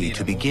Wuxi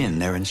to begin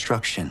their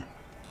instruction.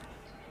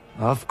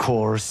 Of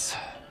course.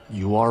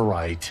 You are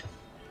right.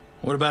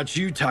 What about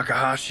you,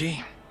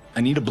 Takahashi?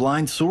 I need a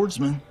blind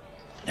swordsman.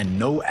 And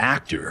no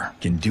actor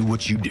can do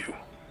what you do.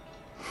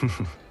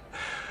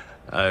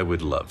 I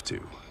would love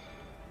to.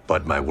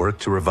 But my work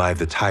to revive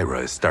the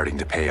Tyra is starting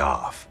to pay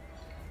off.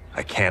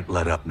 I can't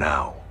let up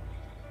now.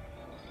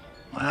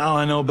 Well,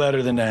 I know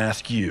better than to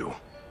ask you.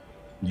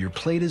 Your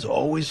plate is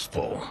always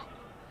full.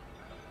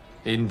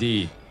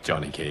 Indeed,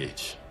 Johnny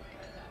Cage.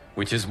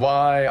 Which is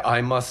why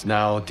I must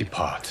now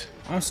depart.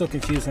 I'm so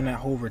confused on that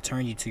whole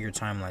return you to your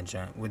timeline,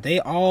 John. Would they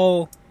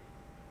all...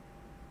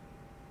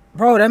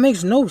 Bro, that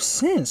makes no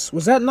sense.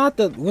 Was that not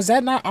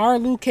our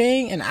Liu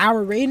Kang and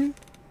our Raiden?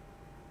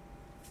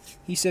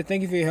 He said,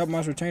 thank you for your help,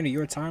 must return to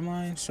your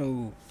timeline.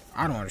 So,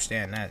 I don't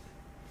understand that.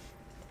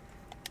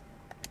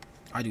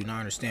 I do not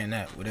understand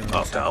that.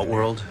 Off to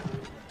Outworld?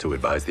 To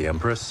advise the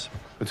Empress?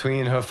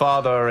 Between her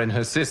father and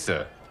her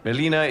sister,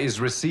 Melina is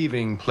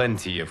receiving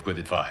plenty of good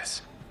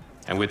advice.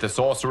 And with the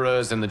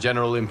sorcerers and the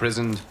general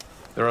imprisoned,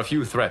 there are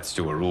few threats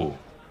to her rule.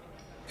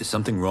 Is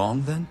something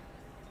wrong, then?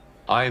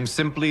 I am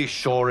simply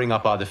shoring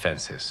up our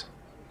defenses.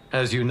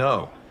 As you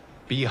know,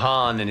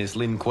 Bi-Han and his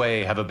Lin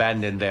Kuei have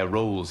abandoned their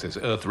roles as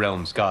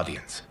Earthrealm's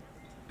guardians.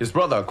 His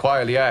brother,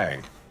 Kuai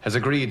Liang, has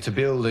agreed to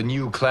build a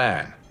new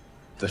clan,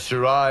 the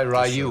Shirai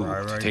Ryu,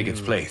 to take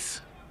its place.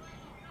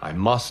 I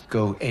must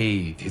go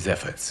aid his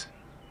efforts.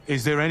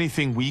 Is there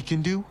anything we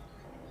can do?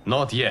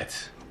 Not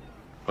yet,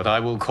 but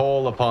I will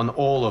call upon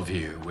all of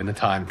you when the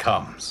time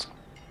comes.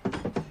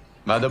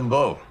 Madame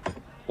Bo,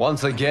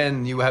 once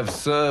again you have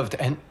served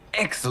an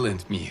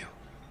excellent meal.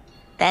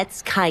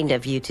 That's kind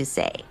of you to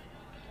say.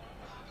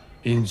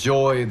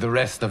 Enjoy the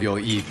rest of your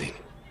evening.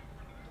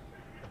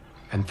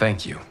 And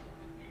thank you,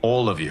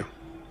 all of you.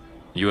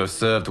 You have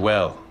served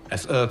well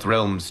as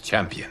Earthrealm's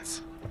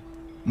champions.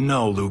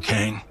 No, Liu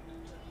Kang.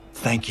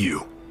 Thank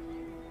you.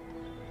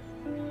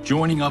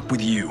 Joining up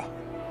with you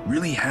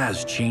really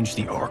has changed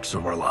the arcs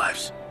of our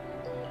lives.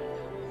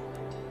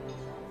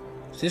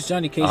 This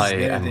Johnny Cage is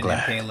better than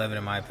MK11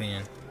 in my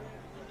opinion.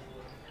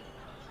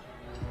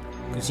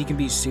 Because he can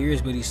be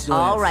serious, but he's still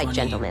all right,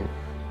 gentlemen.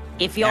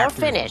 If you're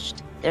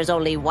finished, there's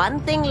only one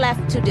thing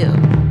left to do.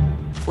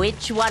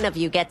 Which one of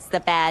you gets the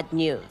bad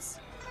news?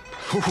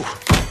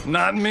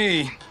 Not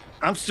me.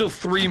 I'm still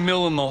 3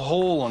 mil in the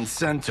hole on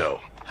Sento.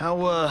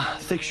 How,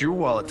 thick's your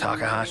wallet,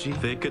 Takahashi?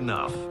 Thick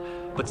enough.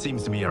 But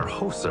seems to me our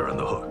hosts are on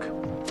the hook.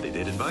 They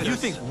did invite us. You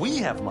think we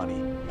have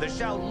money? The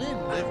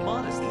Shaolin live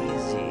modestly.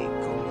 Easy,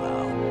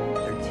 Kung-Lao.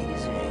 They're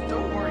teasing.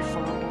 Don't worry,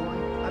 farm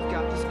boy. I've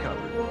got this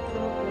covered.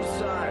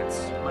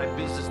 Besides, my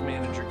business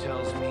manager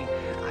tells me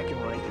I can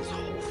write this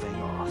whole thing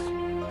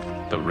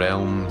off. The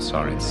realms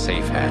are in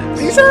safe hands.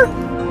 Are you sure?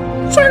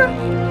 Sure.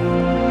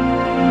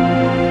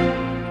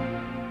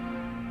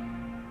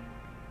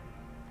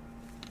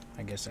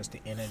 I guess that's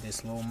the end of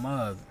this little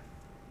mug.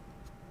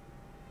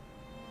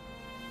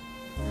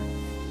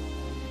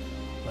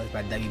 Was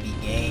by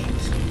WB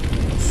Games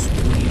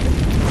Studio.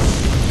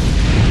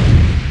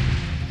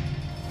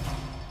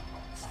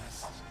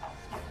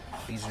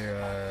 These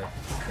are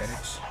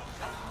credits.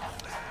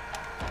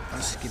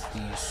 Let's skip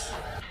these.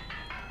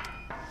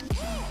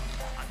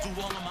 I do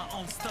all of my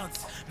own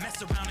stunts.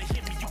 Mess around and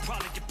hit me, you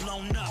probably get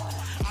blown up.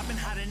 I've been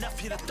hot enough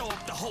here to throw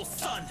up the whole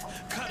sun.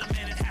 Cut a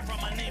man in half from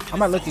my name. I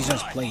might let these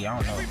just play. I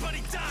don't know.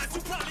 Everybody dies,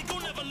 you probably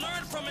gon' never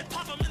learn from it.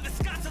 Pop them in the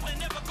sky till they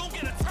never gon'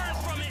 get a turn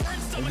from it.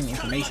 Give me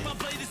information. My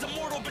blade is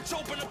immortal, bitch,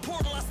 open a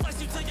portal. I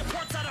slice you till your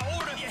parts out of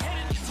order. Your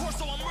head in your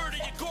torso, I murder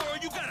your gore.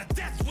 You got a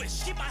death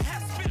wish. Keep my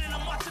hat spinning,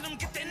 I'm watching them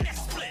get their neck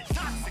split.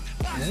 Toxic.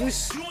 Is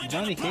this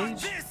Johnny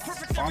Cage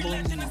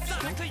following You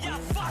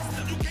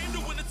came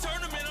to win the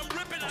tournament, I'm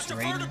ripping out your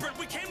vertebrae.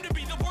 We came to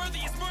be the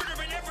worthiest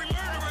murderer, and every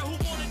murderer who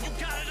wanted you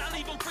got it. I'll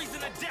leave them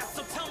freezing to death,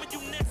 so tell me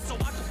you next, so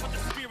I can put the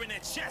spear in their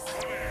chest.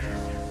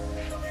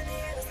 How many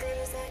of us get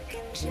a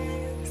second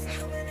chance?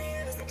 How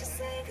many of us get to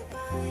say goodbye?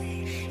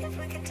 If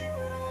we could do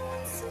it all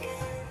once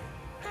again,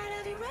 I'd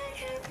have you right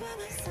here by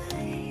my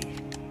side.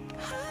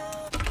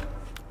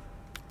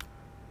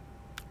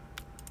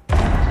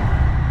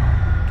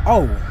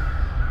 Oh.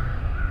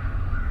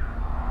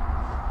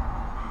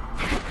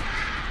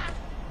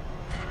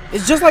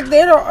 It's just like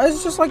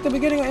it's just like the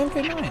beginning of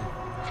MK9.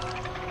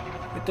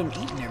 With them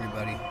eating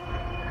everybody.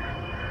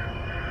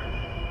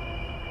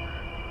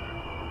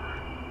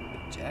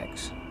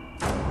 Jax.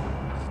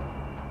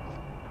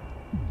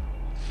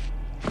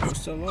 We're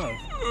still alive.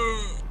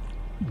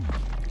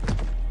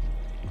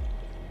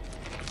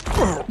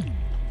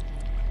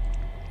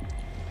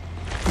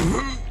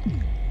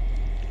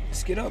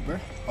 Let's get up, bro.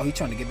 Oh, he's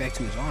trying to get back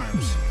to his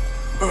arms.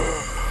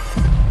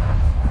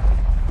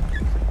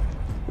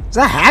 Is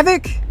that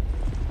Havoc?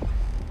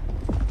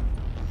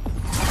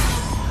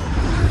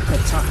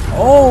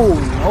 Oh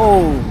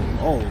no!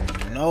 Oh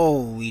no!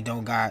 We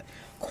don't got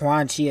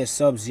Quan Chi as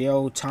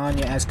Sub-Zero,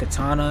 Tanya as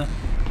Katana,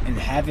 and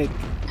Havoc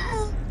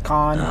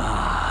Khan.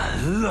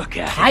 Look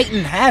at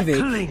Titan Havoc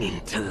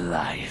clinging to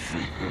life.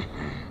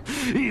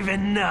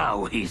 Even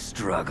now he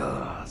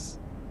struggles.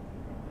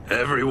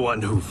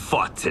 Everyone who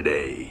fought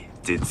today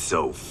did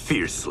so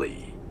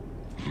fiercely.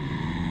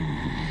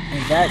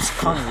 And that's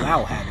Kung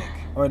Lao Havoc,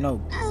 or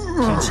no,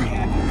 Kenshi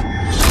Havoc.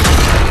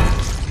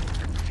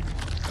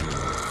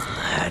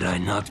 Had I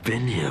not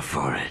been here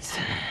for it,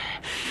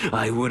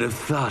 I would have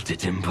thought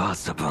it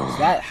impossible.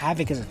 That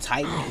Havoc is a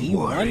Titan. He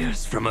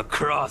Warriors from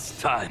across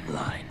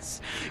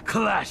timelines,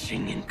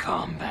 clashing in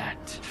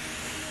combat.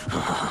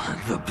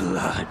 The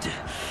blood,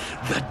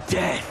 the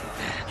death,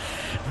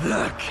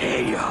 the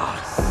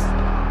chaos.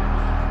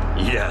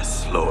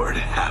 Yes, Lord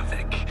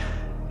Havoc.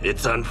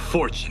 It's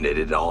unfortunate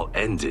it all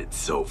ended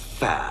so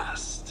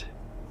fast.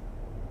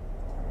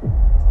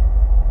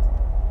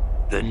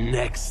 The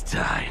next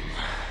time,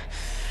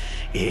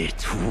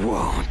 it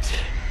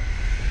won't.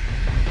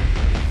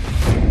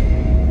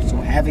 So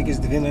Havoc is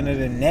the villain of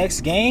the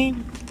next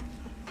game?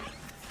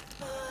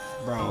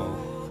 Bro.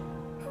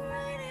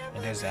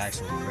 And there's the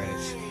actual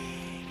credits.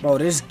 Bro,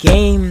 this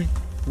game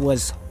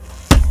was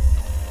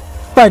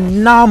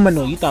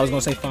phenomenal. You thought I was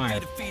gonna say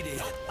fire.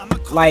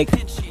 Like,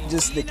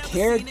 just the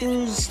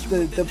characters,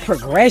 the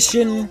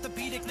progression,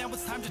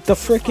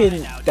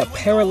 the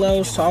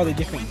parallels to all the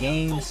different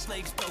games.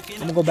 I'm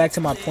gonna go back to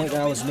my point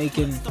that I was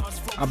making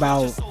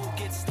about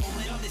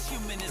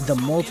the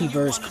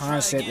multiverse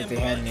concept that they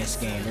had in this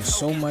game. It's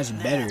so much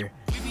better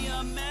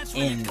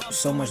and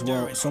so much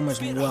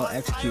well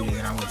executed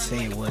than I would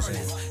say it was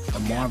in the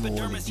Marvel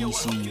or the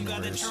DC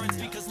universe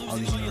and all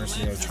these universes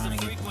that are trying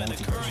to get the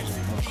multiverses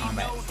and Mortal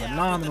Kombat.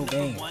 Phenomenal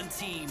game.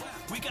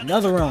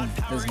 Another realm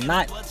does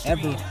not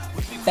ever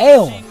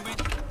fail.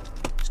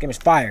 This game is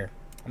fire.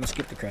 I'm gonna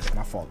skip the credits.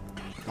 My fault.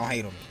 Don't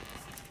hate on me.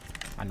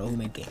 I know who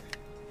made the game.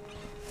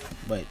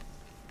 But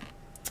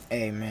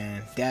hey,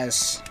 man,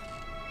 that's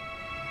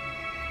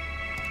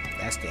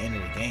the end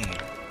of the game.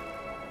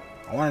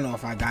 I want to know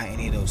if I got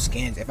any of those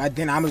skins. If I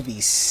didn't, I'm gonna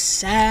be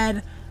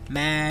sad,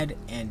 mad,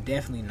 and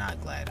definitely not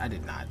glad. I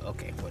did not.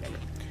 Okay, whatever.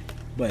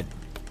 But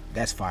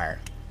that's fire.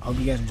 I hope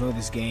you guys enjoyed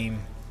this game.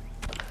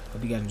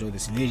 Hope you guys enjoyed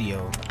this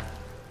video.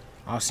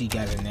 I'll see you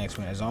guys in the next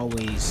one. As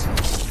always,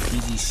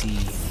 PGC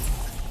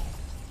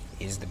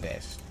is the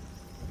best.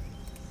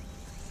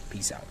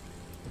 Peace out.